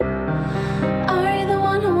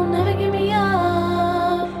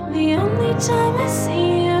time I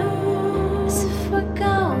see you, as if we're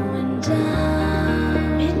going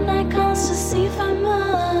down. Midnight calls to see if I'm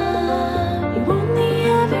up. You only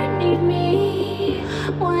ever need me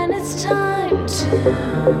when it's time to.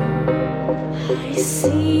 I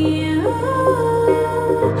see you.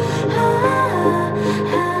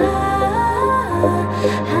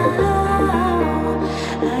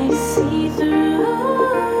 I see through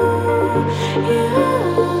you.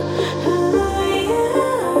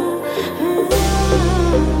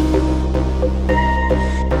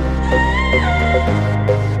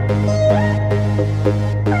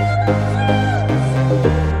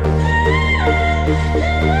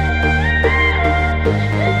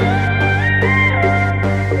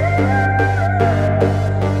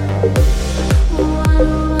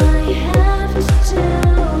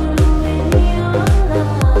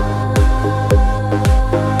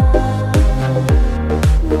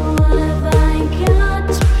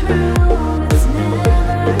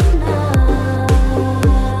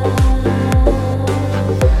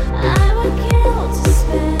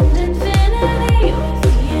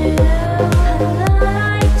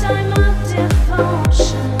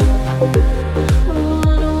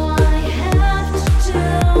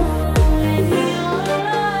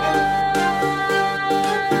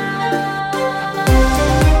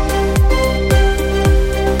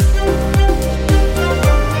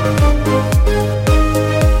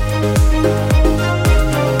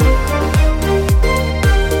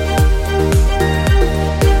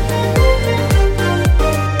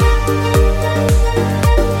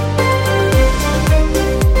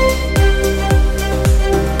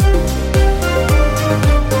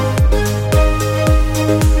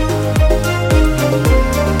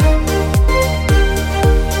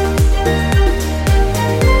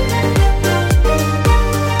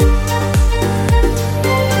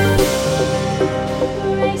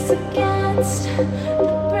 The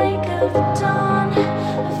break of dawn,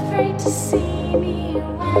 afraid to see me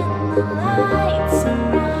when the lights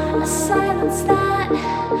are on. A silence that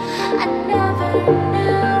I know